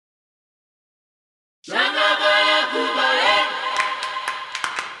A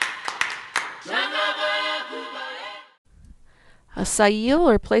Sail,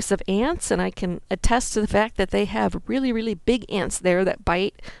 or place of ants, and I can attest to the fact that they have really, really big ants there that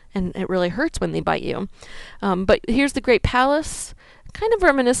bite, and it really hurts when they bite you. But here's the Great Palace, kind of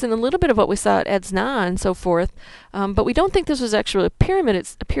reminiscent a little bit of what we saw at Edsna and so forth, but we don't think this was actually a pyramid.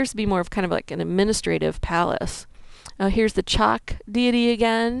 It appears to be more of kind of like an administrative palace. Here's the chalk deity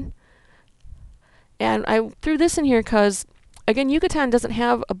again, and I threw this in here because, again, Yucatan doesn't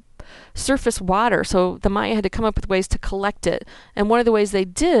have a surface water, so the Maya had to come up with ways to collect it. And one of the ways they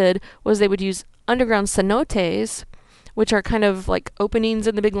did was they would use underground cenotes, which are kind of like openings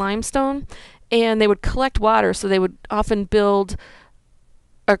in the big limestone, and they would collect water. So they would often build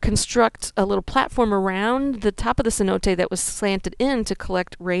or construct a little platform around the top of the cenote that was slanted in to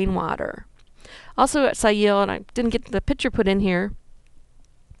collect rainwater. Also at Sail, and I didn't get the picture put in here,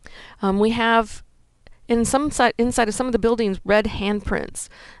 we have inside of some of the buildings red handprints,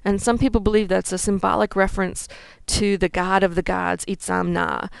 and some people believe that's a symbolic reference to the god of the gods,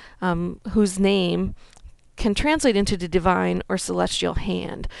 Itzamna, whose name can translate into the divine or celestial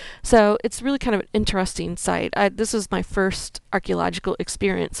hand. So it's really kind of an interesting site. This was my first archaeological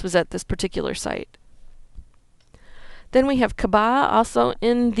experience, was at this particular site. Then we have Kaba, also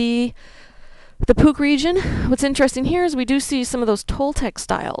in the Puuc region. What's interesting here is we do see some of those Toltec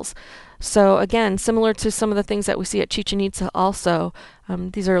styles. So again, similar to some of the things that we see at Chichen Itza also.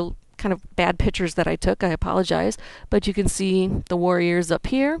 These are kind of bad pictures that I took, I apologize, but you can see the warriors up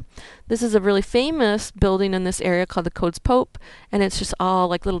here. This is a really famous building in this area called the Codes Pope, and it's just all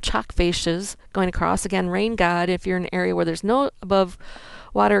like little chalk faces going across. Again, rain god, if you're in an area where there's no above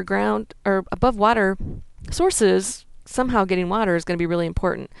water ground or above water sources, somehow getting water is going to be really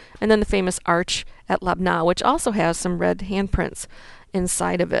important. And then the famous arch at Labna, which also has some red handprints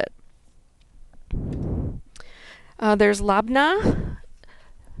inside of it. There's Labna,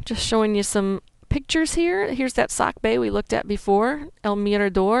 just showing you some pictures here. Here's that sock bay we looked at before, El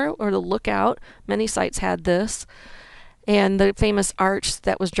Mirador, or the Lookout. Many sites had this. And the famous arch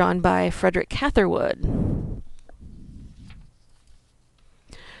that was drawn by Frederick Catherwood.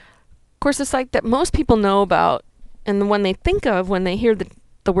 Of course, the site that most people know about, and the one they think of when they hear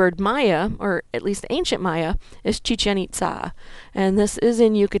the word Maya, or at least ancient Maya, is Chichen Itza. And this is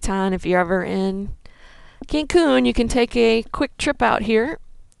in Yucatan. If you're ever in Cancun, you can take a quick trip out here.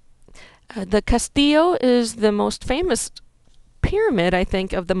 The Castillo is the most famous pyramid, I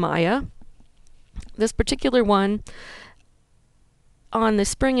think, of the Maya. This particular one, on the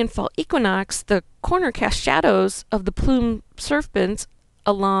spring and fall equinox, the corner casts shadows of the plumed serpents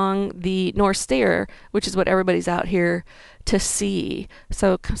along the North Stair, which is what everybody's out here to see.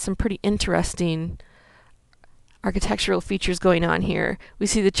 So some pretty interesting architectural features going on here. We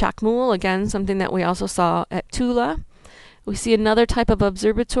see the Chacmul, again, something that we also saw at Tula. We see another type of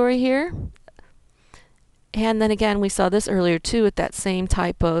observatory here. And then again, we saw this earlier too, at that same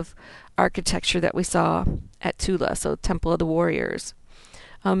type of architecture that we saw at Tula, so Temple of the Warriors.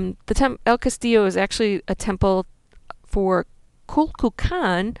 El Castillo is actually a temple for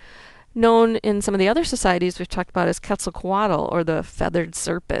Kukulkan, known in some of the other societies we've talked about as Quetzalcoatl, or the feathered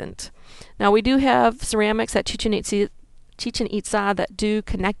serpent. Now, we do have ceramics at Chichen Itza that do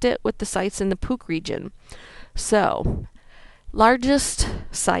connect it with the sites in the Puuc region. So, largest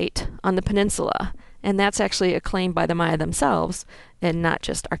site on the peninsula, and that's actually acclaimed by the Maya themselves and not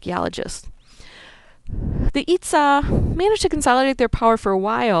just archaeologists. The Itza managed to consolidate their power for a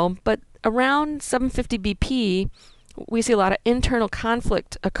while, but around 750 BP, we see a lot of internal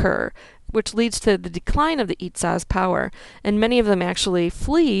conflict occur, which leads to the decline of the Itza's power, and many of them actually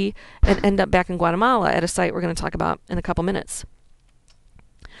flee and end up back in Guatemala at a site we're going to talk about in a couple minutes.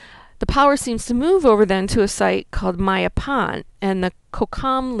 The power seems to move over then to a site called Mayapan, and the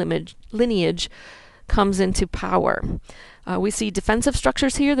Kokam lineage comes into power. We see defensive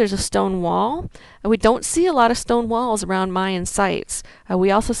structures here. There's a stone wall. We don't see a lot of stone walls around Mayan sites.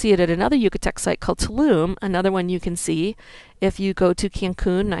 We also see it at another Yucatec site called Tulum, another one you can see if you go to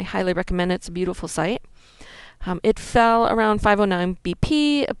Cancun. I highly recommend it. It's a beautiful site. It fell around 509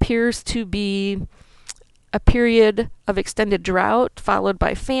 BP, appears to be a period of extended drought followed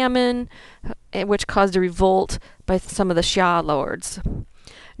by famine, which caused a revolt by some of the Xia lords.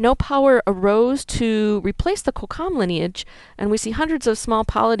 No power arose to replace the Kokam lineage, and we see hundreds of small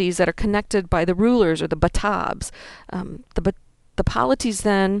polities that are connected by the rulers, or the Batabs. The polities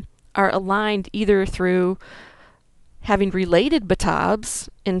then are aligned either through having related Batabs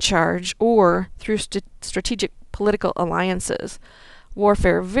in charge or through strategic political alliances.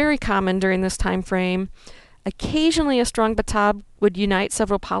 Warfare very common during this time frame. Occasionally, a strong batab would unite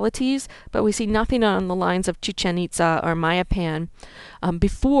several polities, but we see nothing on the lines of Chichen Itza or Mayapan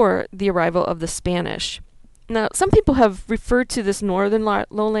before the arrival of the Spanish. Now, some people have referred to this northern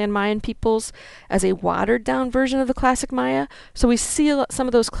lowland Mayan peoples as a watered-down version of the classic Maya. So we see some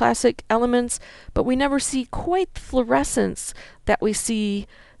of those classic elements, but we never see quite the fluorescence that we see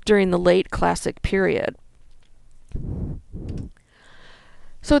during the late classic period.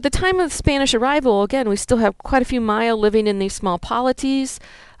 So at the time of the Spanish arrival, again, we still have quite a few Maya living in these small polities.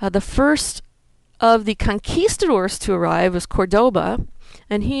 The first of the conquistadors to arrive was Cordoba,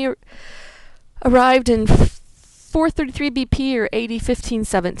 and he arrived in 433 BP or AD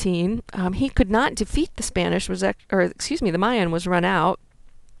 1517. He could not defeat the Spanish, the Mayan was run out.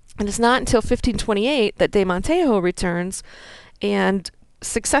 And it's not until 1528 that De Montejo returns and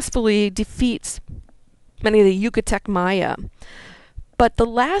successfully defeats many of the Yucatec Maya. But the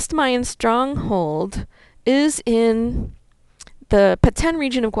last Mayan stronghold is in the Petén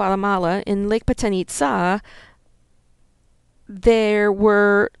region of Guatemala, in Lake Petén Itzá. There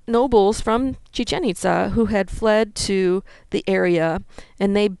were nobles from Chichen Itza who had fled to the area,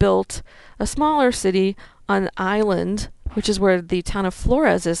 and they built a smaller city on an island, which is where the town of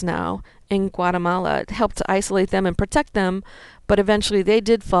Flores is now, in Guatemala. It helped to isolate them and protect them, but eventually they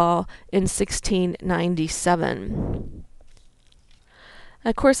did fall in 1697.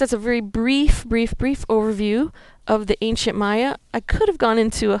 Of course, that's a very brief overview of the ancient Maya. I could have gone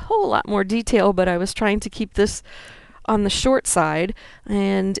into a whole lot more detail, but I was trying to keep this on the short side.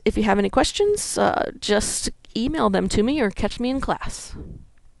 And if you have any questions, just email them to me or catch me in class.